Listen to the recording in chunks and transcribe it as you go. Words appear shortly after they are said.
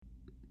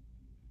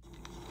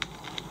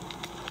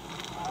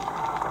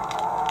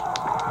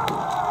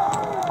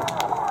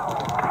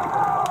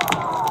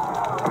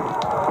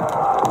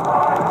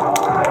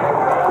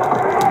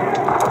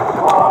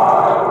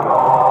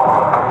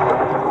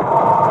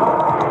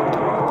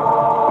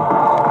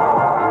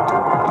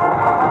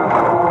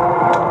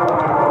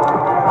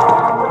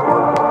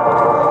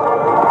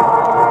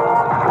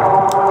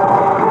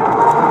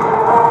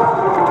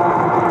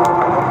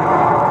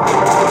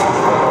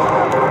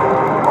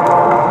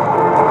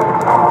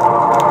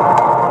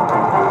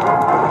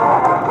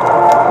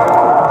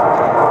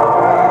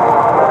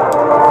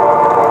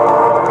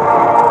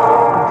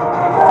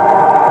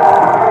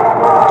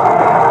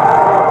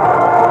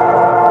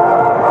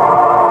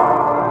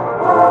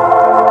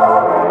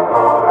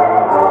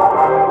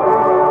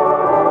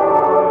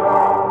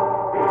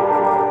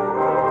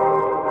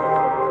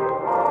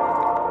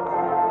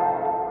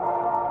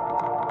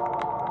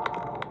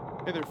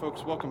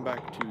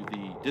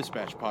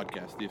Dispatch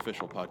Podcast, the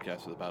official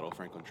podcast of the Battle of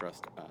Franklin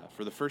Trust.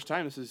 For the first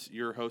time, this is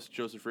your host,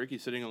 Joseph Ricky,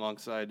 sitting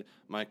alongside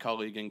my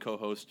colleague and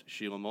co-host,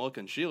 Sheila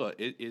Mulligan. Sheila,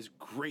 it is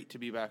great to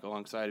be back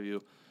alongside of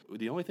you.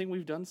 The only thing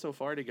we've done so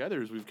far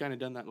together is we've kind of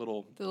done that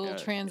little... The little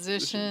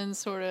transition,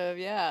 sort of,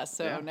 yeah.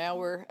 So now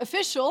we're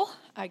official,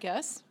 I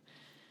guess.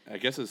 I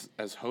guess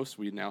as hosts,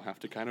 we now have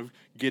to kind of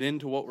get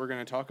into what we're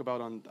going to talk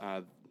about on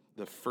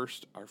our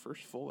first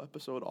full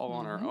episode all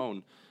on our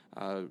own.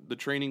 The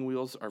training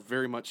wheels are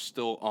very much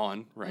still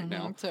on right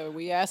now. So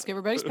we ask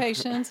everybody's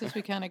patience as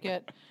we kind of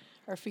get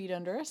our feet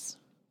under us.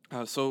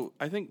 So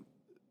I think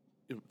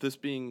this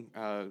being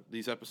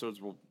these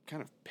episodes will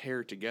kind of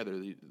pair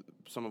together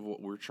some of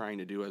what we're trying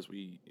to do as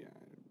we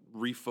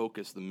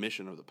refocus the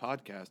mission of the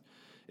podcast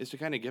is to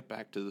kind of get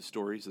back to the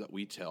stories that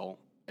we tell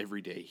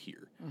every day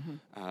here.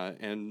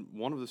 And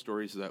one of the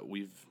stories that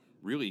we've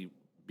really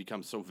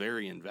become so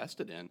very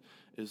invested in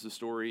is the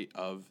story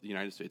of the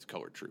United States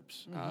Colored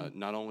Troops.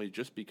 Not only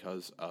just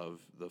because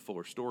of the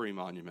Fuller Story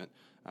Monument,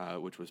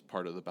 which was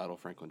part of the Battle of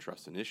Franklin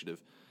Trust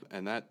Initiative,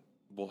 and that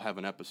we'll have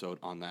an episode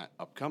on that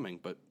upcoming,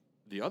 but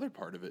the other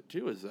part of it,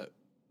 too, is that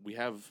we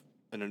have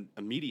an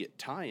immediate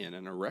tie-in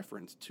and a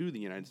reference to the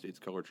United States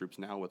Colored Troops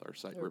now with our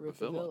site,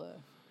 Rippavilla.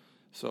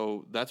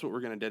 So that's what we're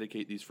going to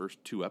dedicate these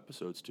first two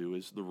episodes to,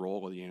 is the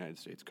role of the United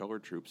States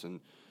Colored Troops and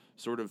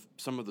sort of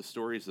some of the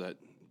stories that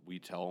we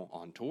tell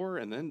on tour,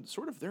 and then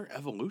sort of their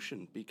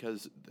evolution,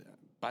 because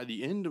by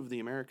the end of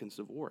the American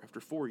Civil War, after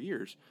 4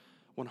 years,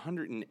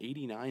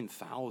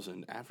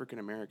 189,000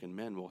 African-American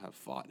men will have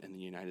fought in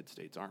the United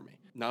States Army,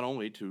 not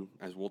only to,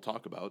 as we'll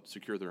talk about,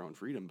 secure their own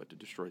freedom, but to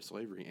destroy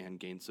slavery and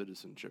gain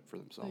citizenship for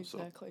themselves.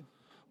 Exactly. So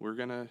we're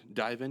going to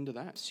dive into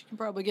that. You can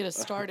probably get us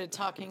started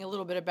talking a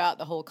little bit about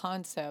the whole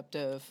concept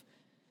of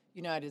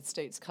United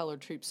States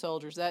Colored Troop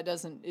soldiers. It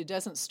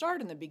doesn't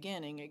start in the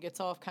beginning. It gets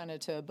off kind of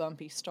to a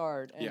bumpy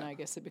start, and I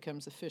guess it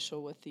becomes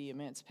official with the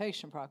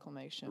Emancipation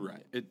Proclamation.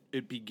 Right.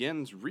 It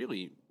begins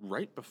really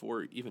right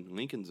before even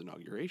Lincoln's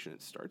inauguration.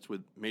 It starts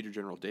with Major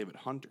General David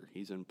Hunter.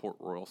 He's in Port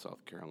Royal,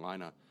 South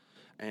Carolina.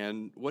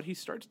 And what he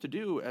starts to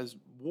do as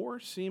war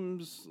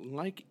seems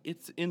like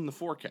it's in the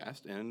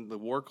forecast and the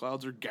war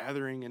clouds are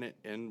gathering in it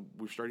and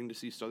we're starting to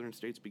see southern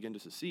states begin to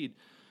secede,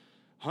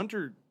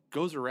 Hunter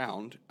goes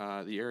around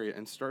the area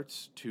and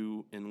starts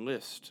to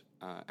enlist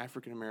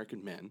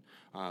African-American men,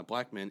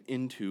 black men,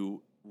 into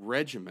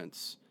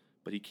regiments,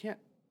 but he can't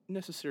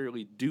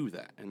necessarily do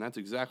that. And that's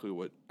exactly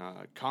what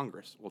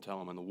Congress will tell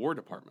him and the War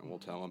Department will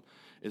tell him,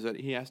 is that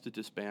he has to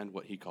disband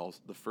what he calls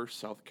the 1st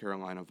South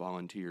Carolina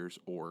Volunteers,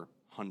 or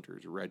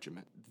Hunter's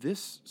Regiment.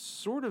 This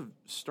sort of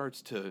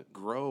starts to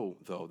grow,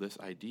 though. This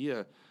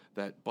idea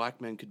that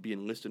black men could be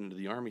enlisted into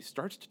the Army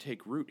starts to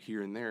take root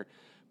here and there,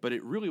 but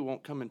it really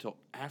won't come until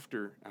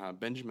after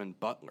Benjamin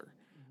Butler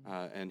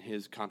and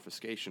his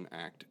Confiscation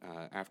Act,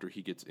 after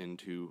he gets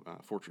into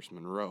Fortress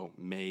Monroe,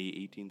 May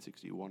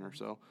 1861 or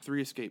so. 3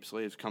 escaped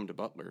slaves come to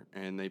Butler,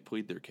 and they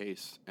plead their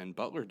case, and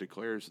Butler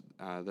declares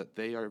that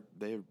they are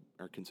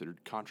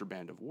considered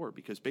contraband of war,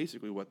 because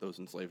basically what those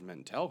enslaved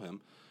men tell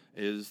him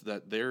is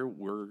that they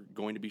were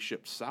going to be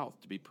shipped south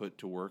to be put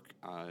to work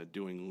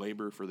doing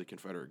labor for the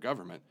Confederate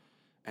government.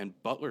 And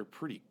Butler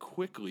pretty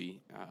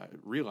quickly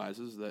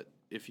realizes that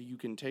if you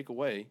can take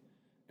away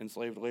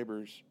enslaved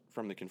laborers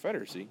from the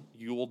Confederacy,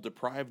 you will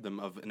deprive them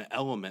of an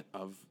element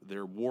of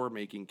their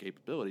war-making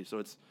capability.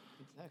 So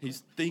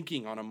he's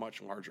thinking on a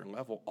much larger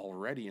level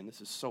already, and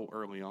this is so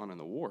early on in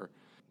the war.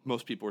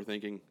 Most people are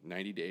thinking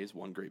 90 days,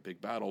 one great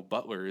big battle.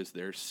 Butler is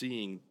there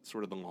seeing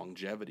sort of the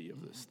longevity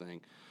of this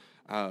thing.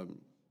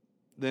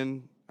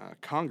 Then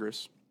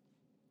Congress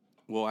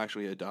will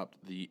actually adopt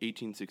the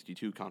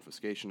 1862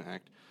 Confiscation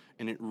Act,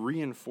 and it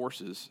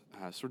reinforces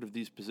sort of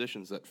these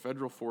positions that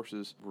federal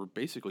forces were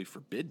basically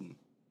forbidden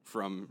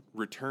from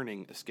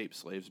returning escaped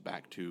slaves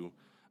back to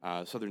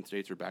southern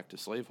states or back to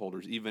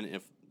slaveholders. Even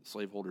if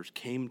slaveholders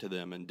came to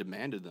them and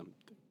demanded them,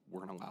 they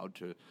weren't allowed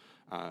to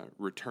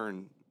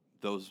return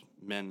those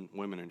men,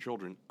 women, and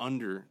children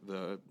under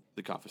the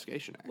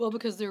Confiscation Act. Well,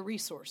 because they're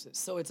resources.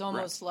 So it's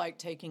almost like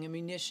taking a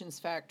munitions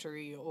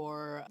factory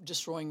or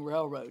destroying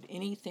railroad.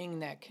 Anything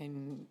that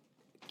can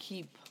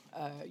keep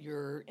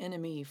your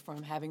enemy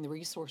from having the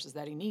resources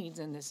that he needs,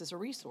 and this is a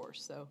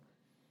resource. So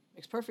it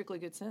makes perfectly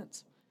good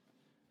sense.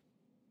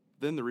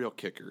 Then the real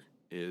kicker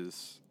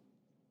is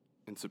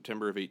in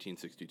September of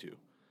 1862.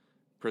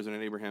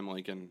 President Abraham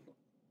Lincoln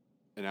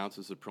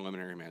announces the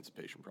preliminary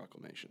Emancipation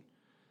Proclamation.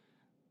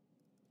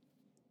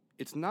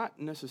 It's not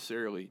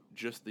necessarily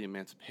just the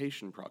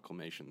Emancipation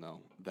Proclamation,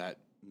 though, that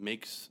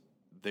makes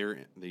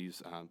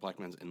these black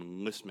men's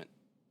enlistment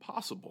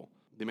possible.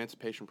 The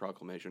Emancipation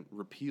Proclamation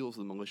repeals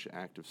the Militia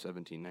Act of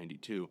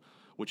 1792,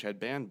 which had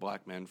banned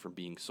black men from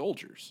being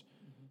soldiers.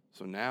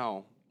 So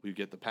now we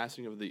get the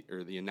passing of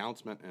the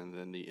announcement and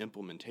then the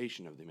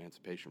implementation of the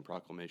Emancipation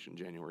Proclamation,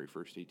 January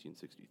 1st,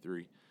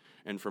 1863.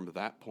 And from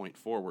that point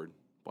forward,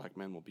 black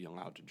men will be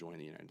allowed to join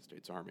the United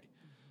States Army.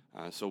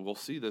 So we'll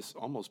see this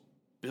almost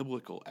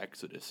biblical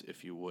exodus,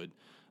 if you would,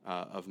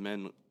 of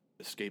men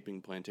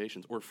escaping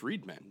plantations or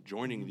freedmen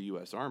joining the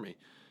U.S. Army.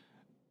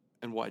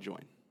 And why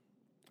join?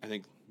 I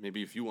think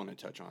maybe if you want to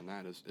touch on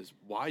that is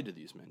why do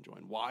these men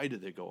join? Why do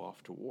they go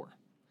off to war?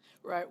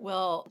 Right.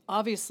 Well,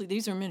 obviously,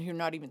 these are men who are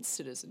not even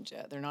citizens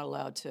yet. They're not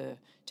allowed to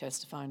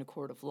testify in a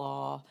court of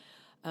law.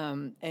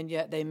 And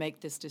yet they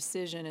make this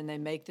decision, and they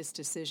make this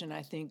decision,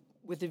 I think,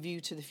 with a view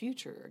to the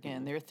future.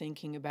 Again, they're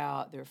thinking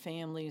about their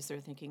families.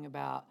 They're thinking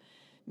about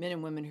men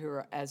and women who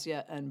are as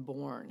yet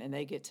unborn, and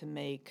they get to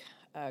make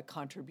a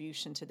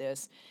contribution to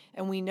this.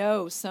 And we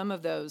know some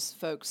of those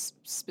folks,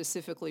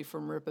 specifically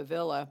from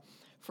Rippavilla.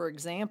 For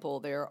example,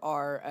 there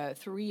are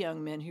 3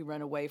 young men who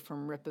run away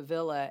from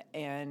Rippavilla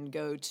and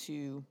go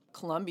to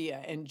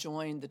Columbia and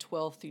join the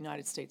 12th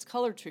United States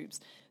Colored Troops.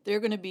 They're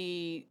going to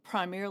be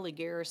primarily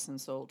garrison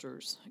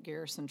soldiers,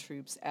 garrison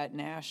troops at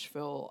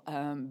Nashville,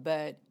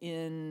 but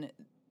in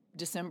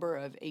December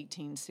of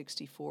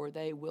 1864,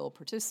 they will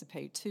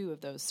participate, 2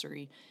 of those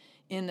 3,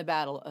 in the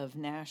Battle of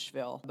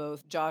Nashville,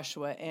 both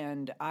Joshua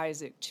and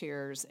Isaac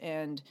Chairs.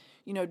 And,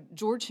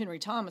 George Henry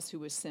Thomas, who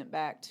was sent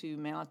back to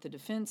mount the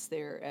defense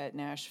there at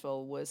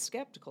Nashville, was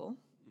skeptical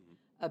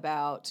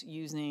about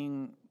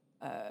using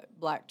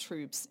black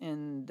troops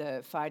in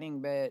the fighting,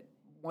 but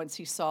once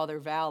he saw their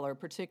valor,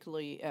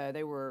 particularly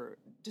they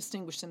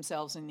distinguished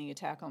themselves in the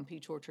attack on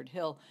Peach Orchard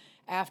Hill.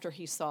 After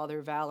he saw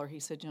their valor, he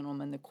said,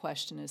 "Gentlemen, the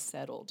question is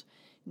settled.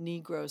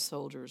 Negro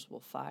soldiers will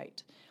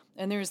fight."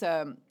 And there's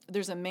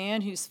a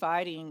man who's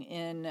fighting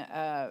in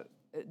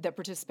that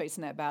participates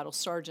in that battle,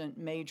 Sergeant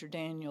Major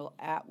Daniel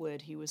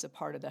Atwood. He was a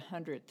part of the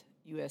 100th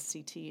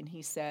USCT, and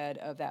he said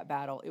of that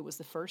battle, "It was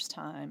the first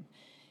time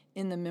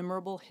in the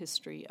memorable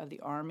history of the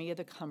Army of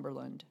the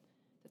Cumberland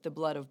that the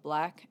blood of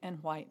black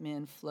and white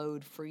men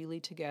flowed freely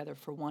together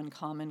for one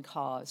common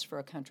cause, for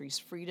a country's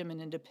freedom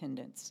and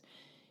independence.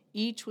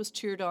 Each was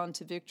cheered on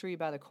to victory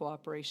by the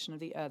cooperation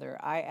of the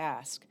other. I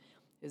ask,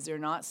 is there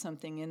not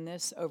something in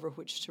this over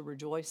which to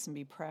rejoice and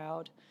be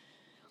proud?"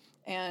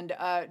 And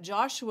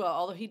Joshua,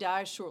 although he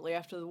dies shortly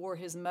after the war,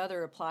 his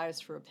mother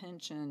applies for a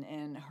pension,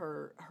 and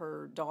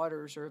her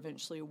daughters are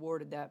eventually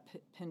awarded that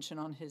pension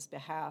on his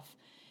behalf.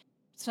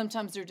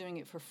 Sometimes they're doing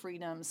it for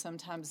freedom.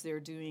 Sometimes they're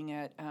doing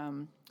it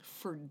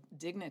for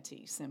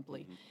dignity,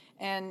 simply.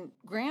 And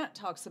Grant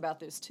talks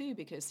about this, too,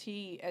 because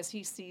as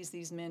he sees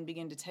these men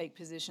begin to take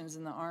positions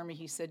in the Army,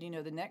 he said,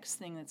 the next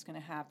thing that's going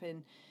to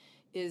happen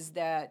is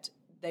that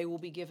they will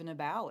be given a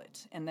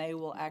ballot, and they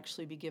will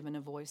actually be given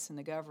a voice in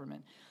the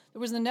government. There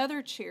was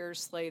another chair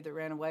slave that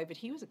ran away, but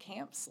he was a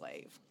camp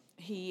slave.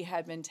 He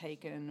had been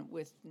taken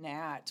with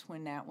Nat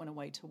when Nat went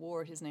away to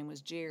war. His name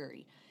was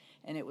Jerry,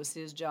 and it was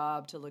his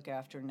job to look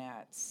after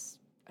Nat's,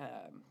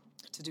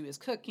 to do his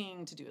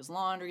cooking, to do his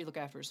laundry, look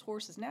after his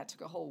horses. Nat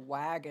took a whole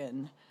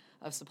wagon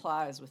of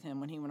supplies with him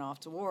when he went off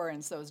to war,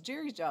 and so it's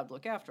Jerry's job to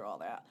look after all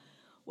that.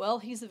 Well,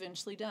 he's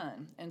eventually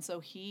done, and so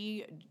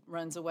he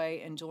runs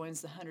away and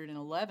joins the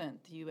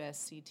 111th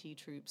USCT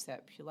troops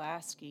at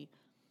Pulaski.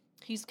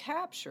 He's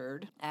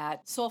captured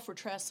at Sulphur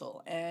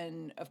Trestle,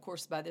 and of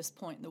course, by this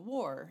point in the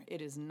war,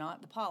 it is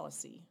not the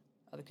policy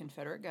of the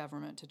Confederate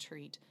government to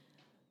treat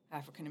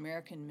African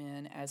American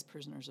men as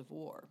prisoners of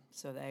war.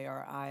 So they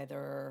are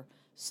either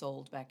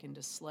sold back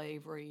into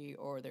slavery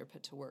or they're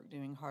put to work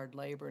doing hard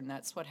labor, and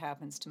that's what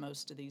happens to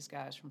most of these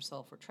guys from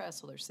Sulphur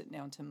Trestle. They're sent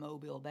down to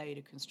Mobile Bay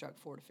to construct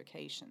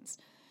fortifications.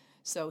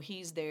 So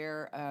he's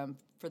there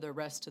for the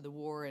rest of the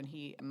war, and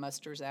he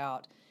musters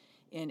out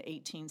in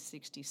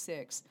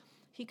 1866.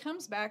 He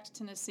comes back to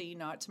Tennessee,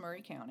 not to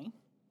Murray County.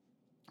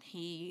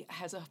 He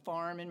has a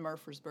farm in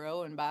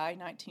Murfreesboro, and by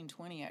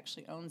 1920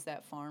 actually owns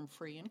that farm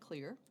free and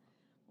clear,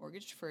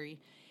 mortgage-free.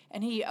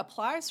 And he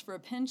applies for a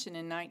pension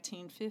in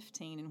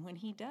 1915, and when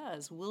he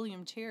does,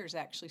 William Chairs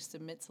actually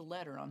submits a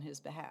letter on his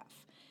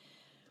behalf,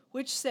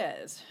 which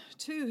says,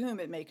 "To whom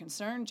it may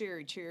concern,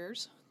 Jerry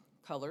Chairs,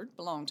 colored,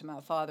 belonged to my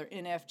father,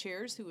 N.F.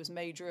 Chairs, who was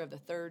major of the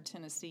 3rd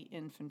Tennessee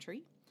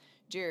Infantry.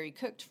 Jerry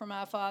cooked for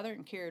my father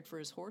and cared for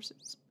his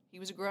horses. He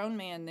was a grown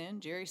man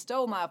then. Jerry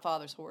stole my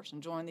father's horse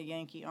and joined the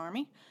Yankee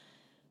Army.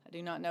 I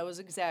do not know his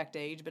exact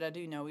age, but I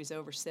do know he's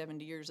over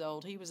 70 years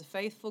old. He was a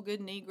faithful, good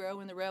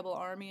Negro in the rebel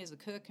army as a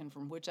cook, and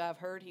from which I've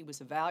heard he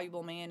was a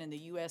valuable man in the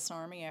U.S.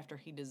 Army after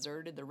he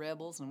deserted the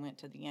rebels and went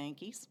to the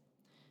Yankees.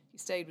 He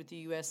stayed with the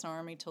U.S.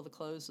 Army till the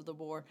close of the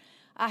war.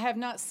 I have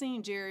not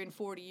seen Jerry in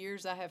 40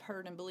 years. I have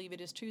heard and believe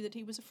it is true that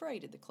he was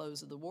afraid at the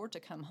close of the war to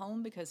come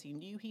home because he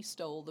knew he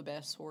stole the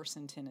best horse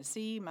in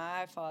Tennessee,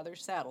 my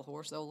father's saddle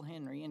horse, Old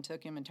Henry, and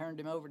took him and turned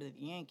him over to the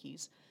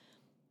Yankees.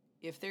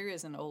 If there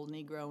is an old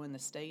Negro in the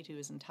state who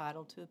is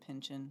entitled to a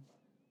pension,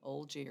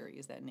 old Jerry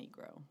is that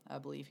Negro. I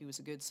believe he was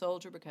a good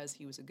soldier because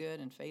he was a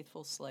good and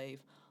faithful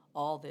slave.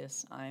 All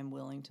this I am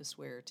willing to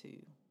swear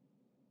to."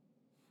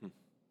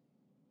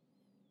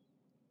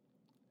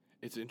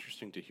 It's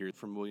interesting to hear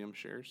from William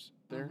Chairs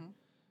there,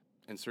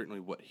 and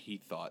certainly what he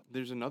thought.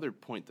 There's another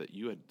point that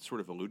you had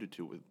sort of alluded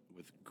to with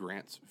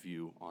Grant's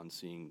view on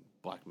seeing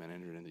black men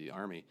enter into the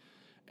Army,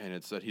 and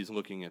it's that he's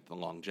looking at the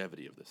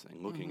longevity of this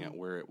thing, looking at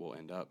where it will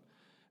end up.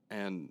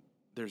 And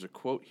there's a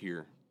quote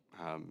here,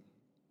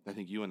 I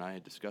think you and I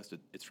had discussed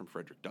it, it's from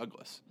Frederick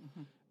Douglass,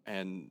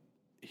 and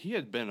he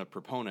had been a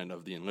proponent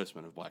of the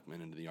enlistment of black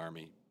men into the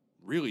Army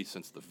really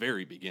since the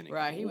very beginning.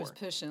 Right, of the he war. was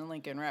pushing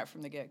Lincoln right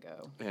from the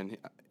get-go. And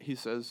he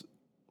says,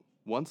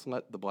 once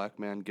let the black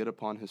man get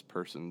upon his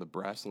person the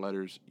brass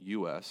letters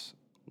U.S.,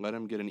 let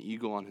him get an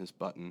eagle on his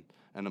button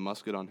and a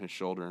musket on his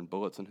shoulder and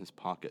bullets in his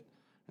pocket,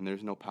 and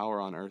there's no power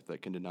on earth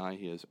that can deny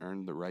he has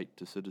earned the right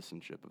to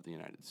citizenship of the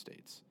United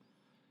States.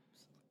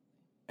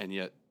 And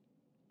yet,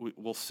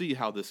 we'll see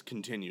how this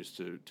continues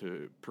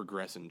to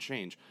progress and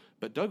change.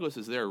 But Douglass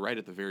is there right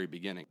at the very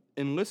beginning.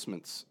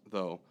 Enlistments,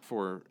 though,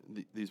 for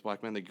these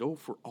black men, they go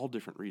for all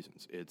different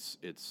reasons.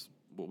 It's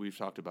what we've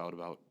talked about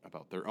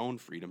their own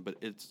freedom, but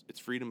it's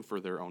freedom for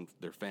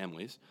their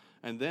families.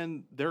 And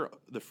then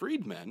the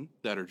freedmen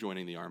that are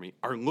joining the Army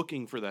are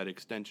looking for that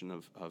extension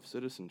of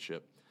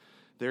citizenship.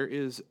 There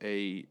is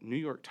a New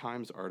York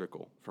Times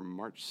article from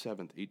March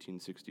 7th,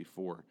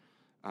 1864,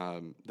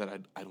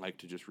 that I'd like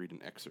to just read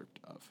an excerpt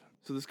of.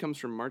 So this comes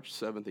from March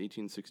 7th,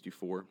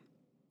 1864,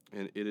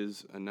 and it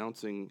is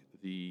announcing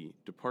the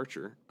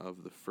departure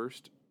of the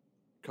 1st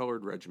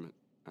Colored Regiment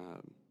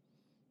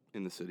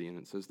in the city, and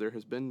it says, "There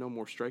has been no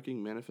more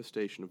striking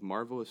manifestation of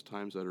marvelous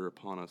times that are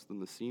upon us than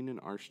the scene in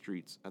our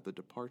streets at the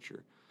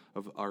departure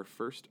of our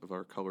first of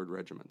our colored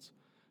regiments.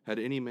 Had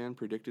any man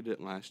predicted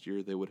it last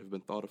year, they would have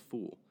been thought a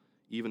fool,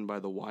 even by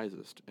the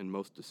wisest and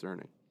most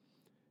discerning.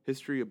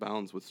 History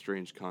abounds with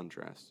strange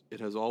contrasts. It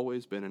has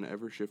always been an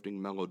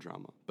ever-shifting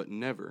melodrama, but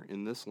never,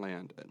 in this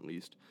land at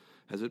least,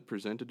 has it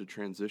presented a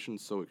transition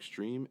so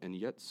extreme and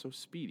yet so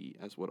speedy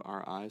as what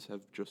our eyes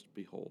have just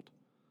beheld.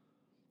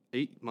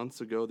 8 months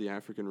ago, the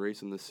African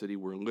race in this city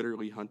were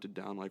literally hunted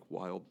down like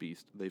wild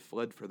beasts. They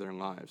fled for their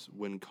lives.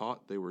 When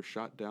caught, they were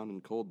shot down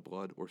in cold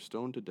blood, or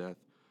stoned to death,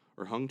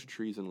 or hung to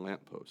trees and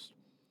lampposts.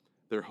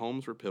 Their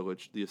homes were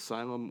pillaged, the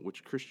asylum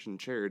which Christian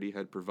charity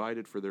had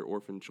provided for their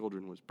orphan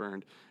children was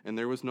burned, and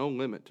there was no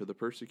limit to the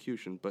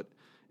persecution but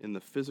in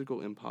the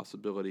physical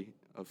impossibility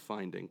of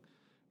finding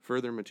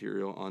further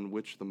material on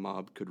which the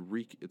mob could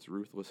wreak its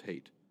ruthless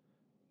hate.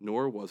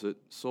 Nor was it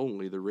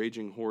solely the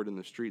raging horde in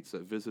the streets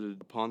that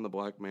visited upon the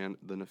black man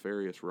the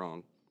nefarious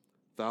wrong.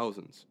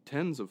 Thousands,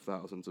 tens of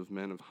thousands of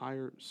men of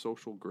higher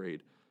social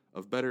grade,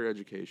 of better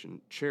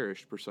education,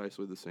 cherished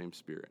precisely the same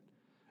spirit.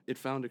 It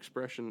found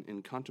expression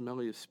in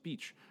contumelious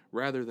speech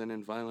rather than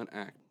in violent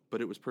act,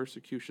 but it was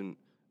persecution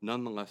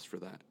none the less for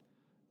that.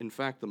 In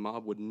fact, the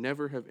mob would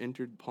never have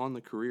entered upon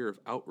the career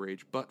of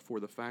outrage but for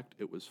the fact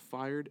it was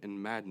fired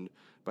and maddened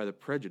by the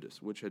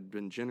prejudice which had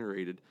been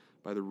generated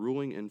by the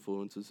ruling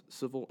influences,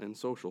 civil and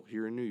social,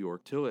 here in New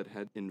York, till it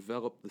had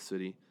enveloped the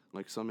city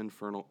like some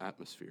infernal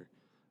atmosphere.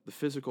 The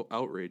physical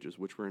outrages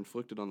which were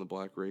inflicted on the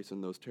black race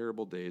in those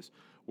terrible days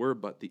were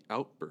but the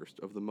outburst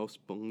of the most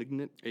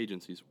malignant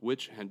agencies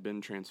which had been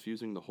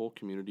transfusing the whole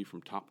community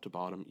from top to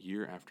bottom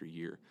year after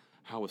year.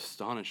 How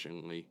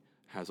astonishingly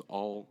has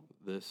all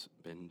this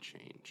been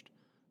changed.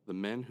 The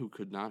men who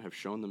could not have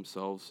shown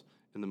themselves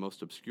in the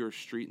most obscure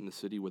street in the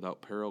city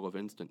without peril of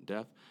instant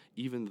death,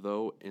 even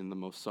though in the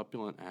most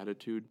suppliant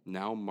attitude,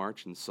 now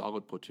march in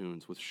solid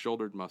platoons with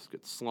shouldered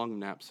muskets, slung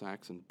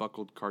knapsacks, and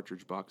buckled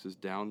cartridge boxes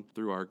down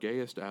through our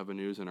gayest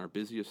avenues and our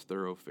busiest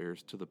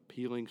thoroughfares to the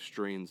pealing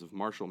strains of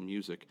martial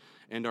music,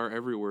 and are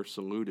everywhere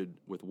saluted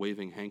with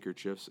waving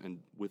handkerchiefs and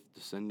with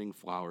descending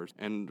flowers,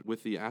 and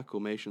with the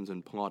acclamations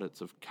and plaudits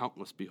of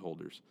countless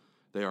beholders.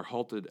 They are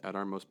halted at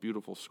our most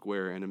beautiful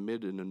square, and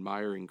amid an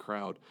admiring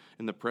crowd,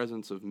 in the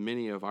presence of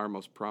many of our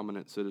most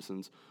prominent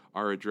citizens,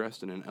 are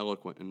addressed in an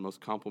eloquent and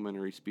most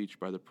complimentary speech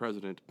by the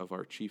president of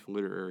our chief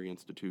literary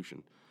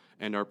institution,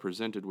 and are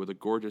presented with a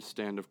gorgeous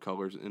stand of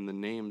colors in the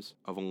names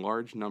of a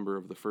large number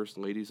of the first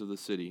ladies of the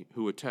city,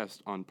 who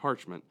attest on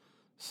parchment,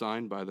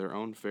 signed by their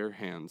own fair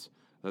hands,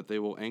 that they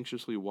will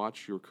anxiously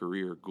watch your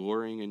career,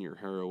 glorying in your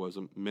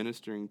heroism,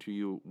 ministering to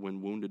you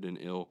when wounded and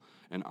ill,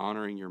 and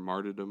honoring your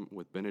martyrdom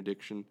with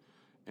benediction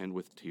and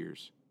with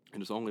tears.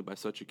 It is only by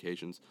such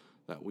occasions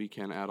that we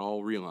can at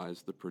all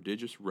realize the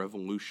prodigious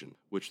revolution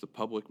which the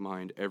public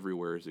mind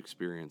everywhere is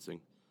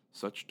experiencing.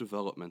 Such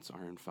developments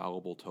are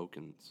infallible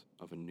tokens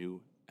of a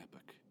new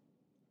epoch."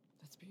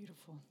 That's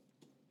beautiful.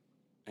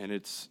 And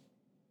it's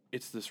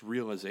this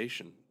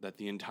realization that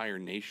the entire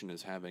nation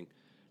is having.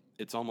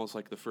 It's almost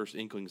like the first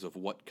inklings of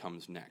what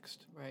comes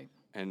next. Right.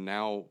 And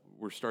now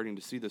we're starting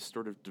to see this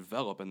sort of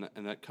develop, and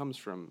that comes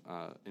from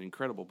an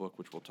incredible book,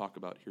 which we'll talk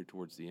about here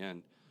towards the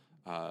end,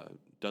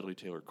 Dudley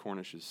Taylor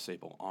Cornish's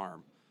Sable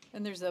Arm.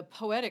 And there's a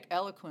poetic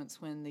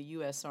eloquence when the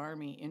U.S.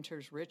 Army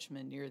enters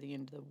Richmond near the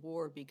end of the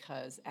war,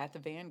 because at the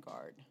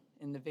vanguard,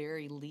 in the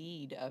very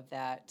lead of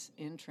that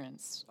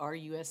entrance, are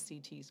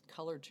USCT's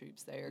colored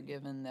troops. They are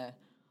given the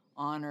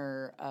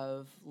honor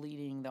of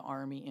leading the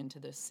Army into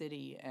the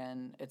city,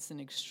 and it's an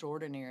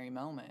extraordinary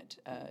moment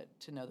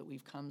to know that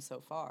we've come so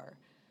far.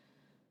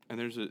 And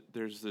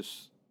there's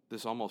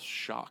this almost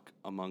shock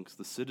amongst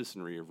the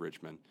citizenry of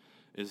Richmond,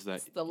 is that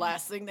it's the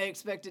last thing they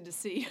expected to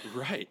see.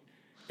 Right.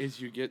 Is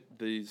you get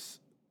these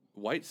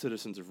white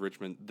citizens of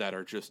Richmond that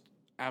are just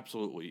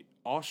absolutely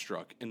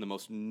awestruck in the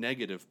most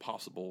negative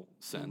possible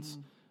sense.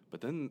 Mm-hmm.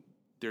 But then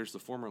there's the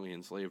formerly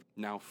enslaved,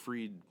 now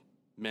freed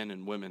men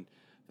and women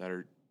that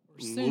are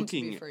soon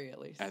looking to be free, at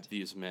least. at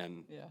these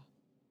men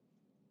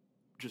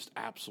just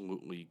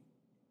absolutely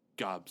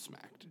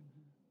gobsmacked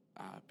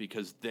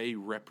because they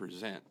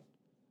represent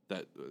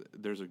that.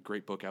 There's a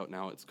great book out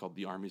now. It's called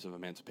The Armies of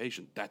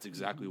Emancipation. That's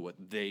exactly what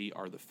they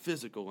are, the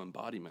physical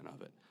embodiment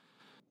of it.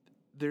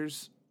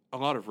 There's a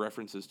lot of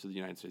references to the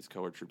United States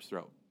Colored Troops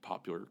throughout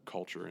popular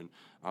culture, and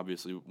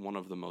obviously one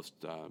of the most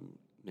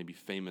maybe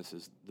famous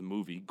is the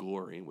movie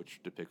Glory, which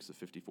depicts the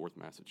 54th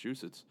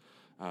Massachusetts,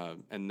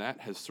 and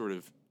that sort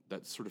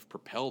of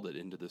propelled it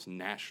into this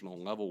national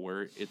level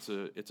where it's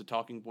a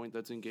talking point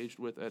that's engaged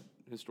with at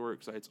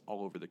historic sites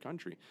all over the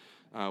country,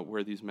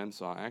 where these men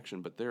saw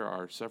action. But there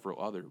are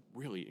several other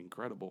really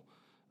incredible,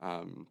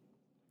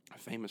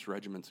 famous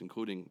regiments,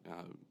 including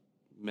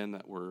men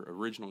that were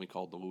originally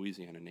called the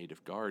Louisiana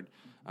Native Guard.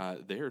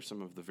 They are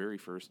some of the very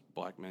first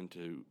black men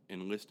to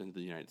enlist into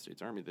the United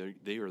States Army.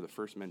 They are the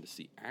first men to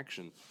see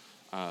action.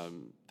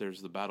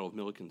 There's the Battle of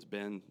Milliken's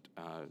Bend,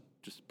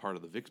 just part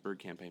of the Vicksburg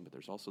campaign, but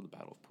there's also the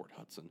Battle of Port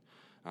Hudson,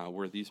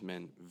 where these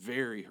men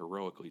very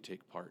heroically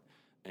take part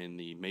in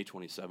the May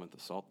 27th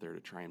assault there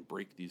to try and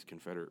break these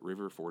Confederate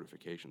river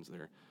fortifications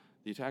there.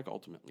 The attack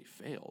ultimately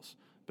fails,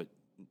 but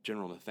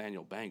General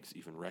Nathaniel Banks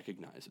even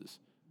recognizes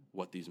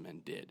what these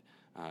men did.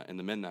 And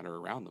the men that are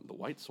around them, the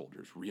white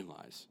soldiers,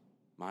 realize,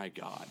 my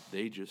God,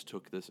 they just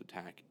took this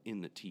attack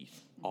in the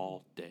teeth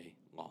all day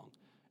long.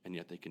 And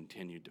yet they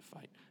continued to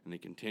fight, and they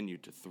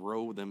continued to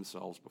throw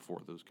themselves before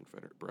those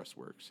Confederate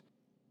breastworks.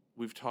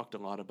 We've talked a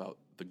lot about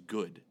the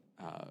good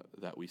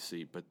that we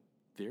see, but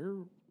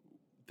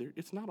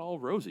it's not all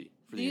rosy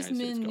for the United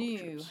States Colored Troops.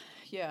 These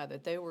men knew,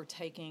 that they were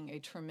taking a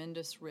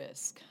tremendous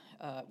risk.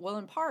 Well,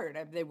 in part,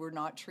 they were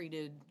not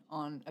treated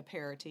on a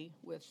parity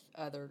with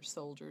other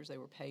soldiers. They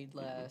were paid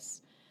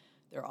less.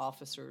 Their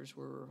officers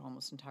were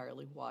almost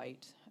entirely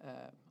white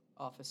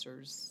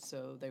officers,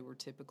 so they were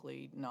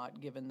typically not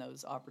given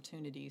those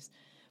opportunities.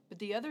 But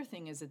the other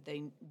thing is that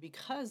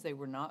because they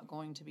were not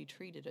going to be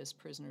treated as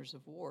prisoners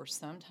of war,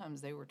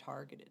 sometimes they were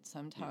targeted.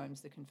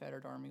 Sometimes the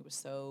Confederate Army was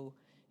so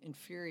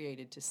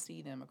infuriated to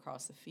see them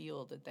across the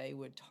field that they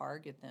would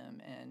target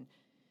them. And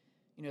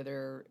there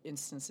are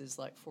instances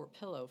like Fort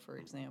Pillow, for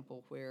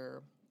example,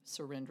 where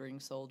surrendering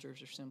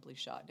soldiers are simply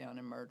shot down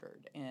and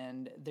murdered.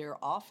 And their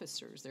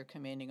officers, their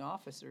commanding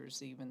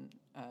officers even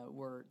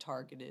were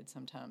targeted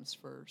sometimes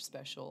for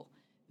special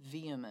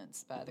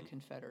vehemence by the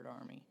Confederate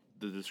Army.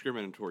 The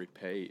discriminatory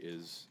pay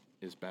is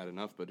bad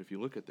enough, but if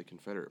you look at the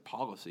Confederate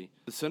policy,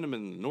 the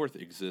sentiment in the North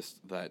exists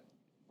that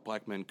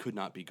black men could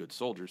not be good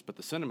soldiers, but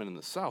the sentiment in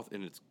the South,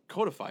 and it's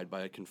codified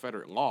by a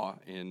Confederate law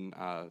in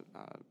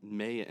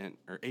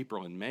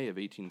April and May of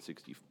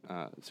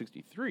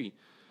 1863.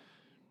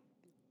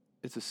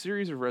 It's a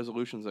series of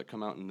resolutions that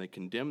come out and they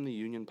condemn the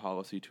Union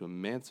policy to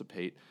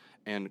emancipate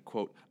and,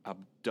 quote,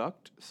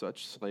 abduct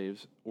such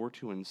slaves or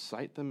to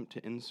incite them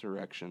to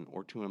insurrection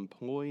or to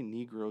employ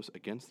Negroes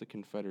against the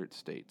Confederate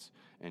States,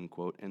 end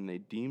quote, and they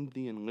deemed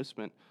the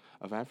enlistment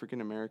of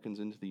African Americans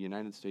into the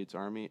United States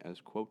Army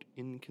as, quote,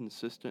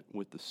 inconsistent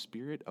with the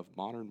spirit of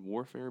modern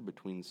warfare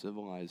between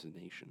civilized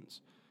nations,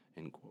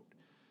 end quote.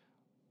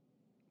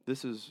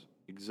 This is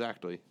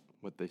exactly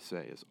what they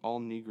say is all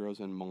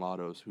Negroes and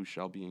mulattoes who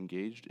shall be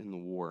engaged in the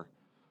war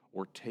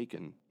or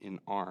taken in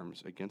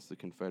arms against the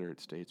Confederate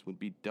States would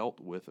be dealt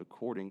with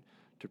according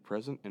to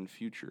present and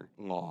future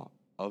law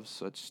of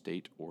such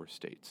state or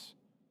states.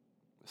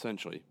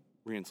 Essentially,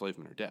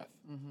 re-enslavement or death,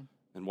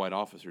 and white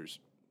officers,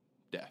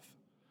 death.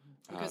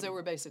 Because they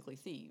were basically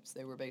thieves.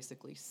 They were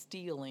basically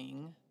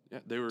stealing,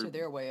 to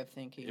their way of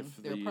thinking,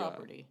 their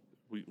property.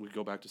 We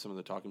go back to some of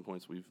the talking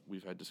points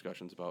we've had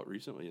discussions about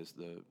recently is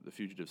the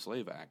Fugitive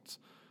Slave Acts.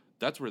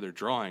 That's where they're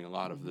drawing a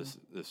lot of this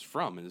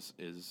from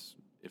is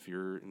if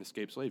you're an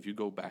escaped slave, you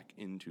go back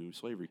into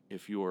slavery.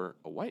 If you're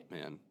a white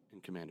man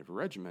in command of a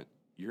regiment,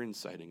 you're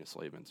inciting a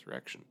slave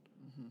insurrection.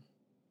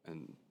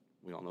 And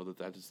we all know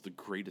that is the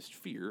greatest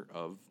fear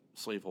of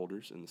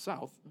slaveholders in the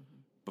South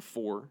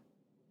before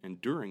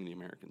and during the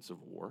American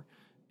Civil War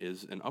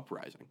is an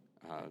uprising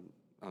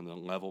on the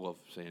level of,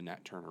 say, a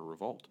Nat Turner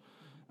revolt.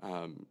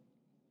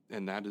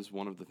 And that is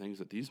one of the things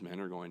that these men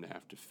are going to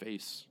have to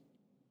face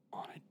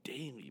on a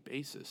daily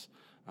basis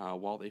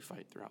while they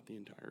fight throughout the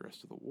entire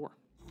rest of the war.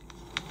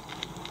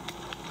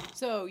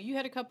 So you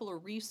had a couple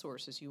of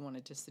resources you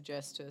wanted to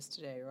suggest to us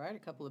today, right? A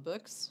couple of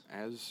books?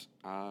 As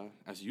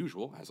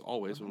usual, as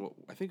always, and what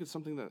I think it's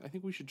something that I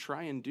think we should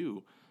try and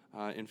do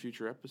in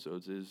future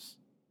episodes is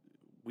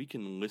we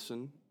can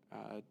listen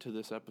to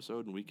this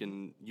episode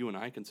and you and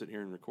I can sit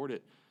here and record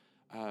it.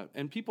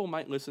 And people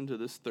might listen to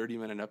this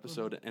 30-minute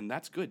episode, and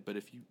that's good. But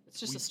it's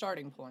just a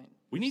starting point.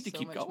 We need to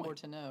keep going. So much more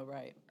to know,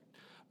 right?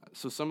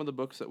 So some of the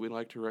books that we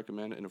like to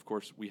recommend, and of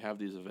course we have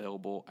these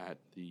available at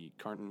the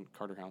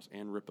Carter House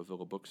and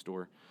Ripavilla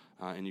bookstore,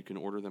 and you can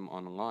order them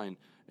online,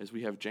 is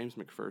we have James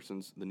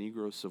McPherson's The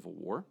Negro Civil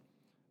War,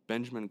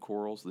 Benjamin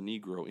Corrall's The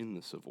Negro in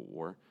the Civil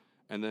War,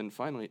 and then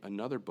finally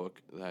another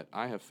book that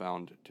I have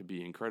found to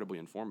be incredibly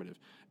informative,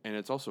 and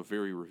it's also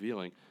very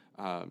revealing,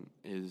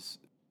 is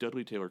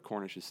Dudley Taylor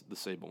Cornish's The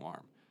Sable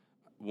Arm.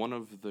 One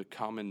of the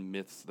common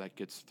myths that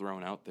gets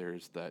thrown out there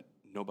is that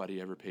nobody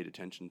ever paid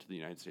attention to the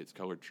United States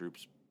Colored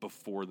Troops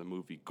before the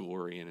movie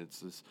Glory, and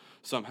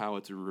somehow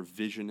it's a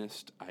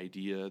revisionist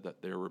idea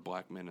that there were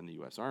black men in the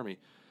U.S. Army.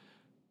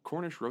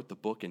 Cornish wrote the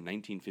book in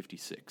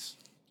 1956.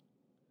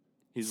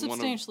 He's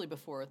substantially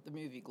before the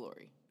movie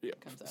Glory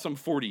comes out. Some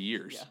 40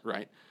 years,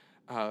 right?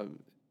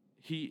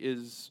 He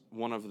is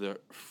one of the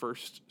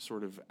first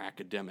sort of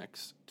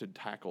academics to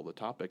tackle the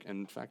topic.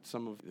 And in fact,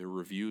 some of the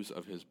reviews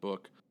of his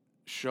book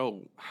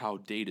show how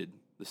dated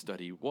the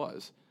study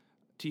was.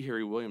 T.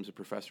 Harry Williams, a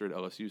professor at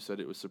LSU, said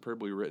it was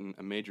superbly written,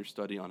 a major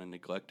study on a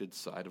neglected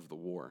side of the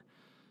war.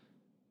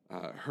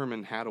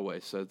 Herman Hathaway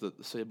says that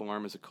The Sable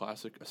Arm is a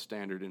classic, a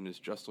standard, and has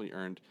justly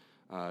earned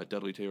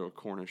Dudley Taylor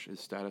Cornish his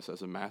status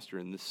as a master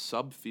in this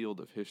subfield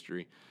of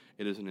history.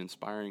 It is an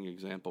inspiring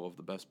example of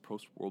the best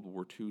post-World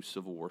War II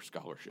Civil War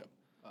scholarship.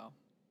 Wow.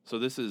 So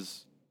this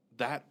is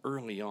that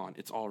early on.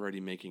 It's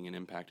already making an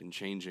impact and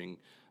changing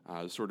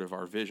sort of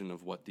our vision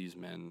of what these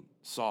men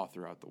saw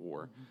throughout the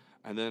war. Mm-hmm.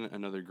 And then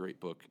another great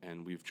book,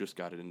 and we've just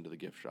got it into the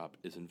gift shop,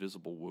 is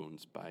Invisible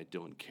Wounds by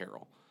Dylan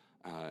Carroll.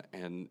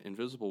 And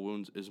Invisible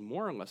Wounds is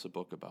more or less a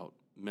book about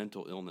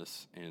mental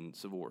illness in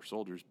Civil War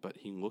soldiers, but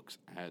he looks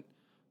at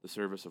the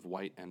service of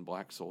white and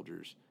black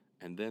soldiers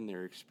and then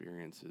their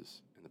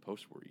experiences in the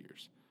post-war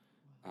years,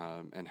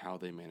 and how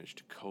they managed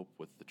to cope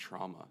with the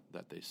trauma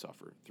that they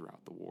suffered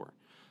throughout the war.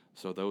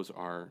 So those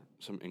are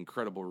some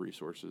incredible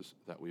resources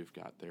that we've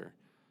got there.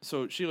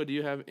 So, Sheila, do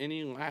you have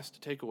any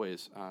last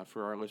takeaways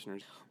for our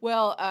listeners?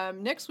 Well,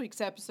 next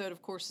week's episode,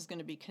 of course, is going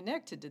to be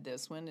connected to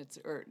this one. It's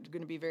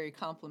going to be very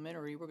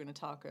complimentary. We're going to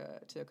talk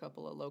to a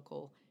couple of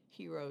local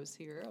heroes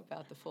here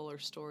about the Fuller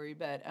story.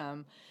 But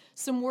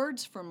some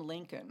words from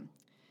Lincoln.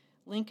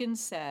 Lincoln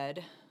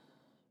said,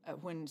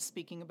 when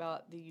speaking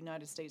about the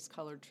United States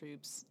colored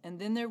troops, and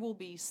then there will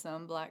be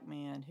some black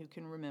man who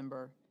can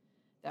remember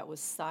that with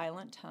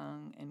silent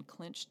tongue and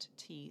clenched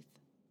teeth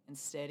and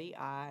steady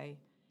eye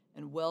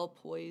and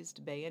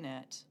well-poised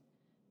bayonet,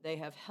 they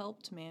have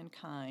helped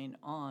mankind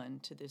on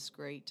to this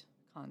great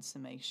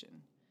consummation.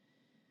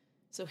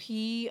 So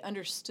he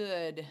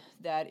understood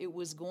that it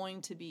was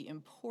going to be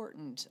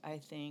important, I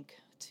think,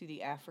 to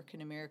the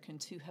African American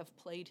to have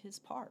played his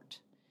part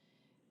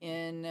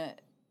in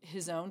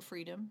his own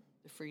freedom,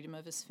 the freedom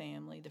of his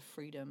family, the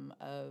freedom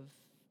of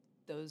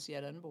those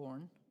yet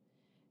unborn,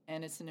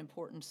 and it's an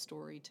important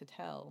story to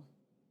tell.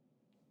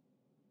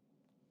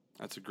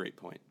 That's a great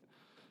point.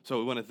 So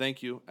we want to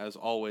thank you, as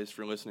always,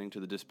 for listening to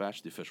The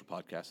Dispatch, the official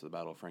podcast of the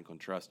Battle of Franklin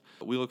Trust.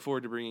 We look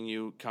forward to bringing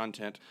you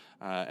content,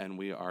 and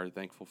we are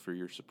thankful for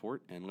your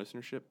support and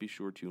listenership. Be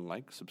sure to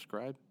like,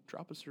 subscribe,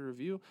 drop us a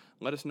review.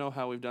 Let us know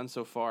how we've done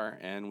so far,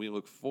 and we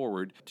look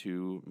forward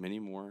to many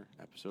more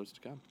episodes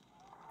to come.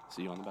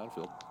 See you on the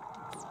battlefield.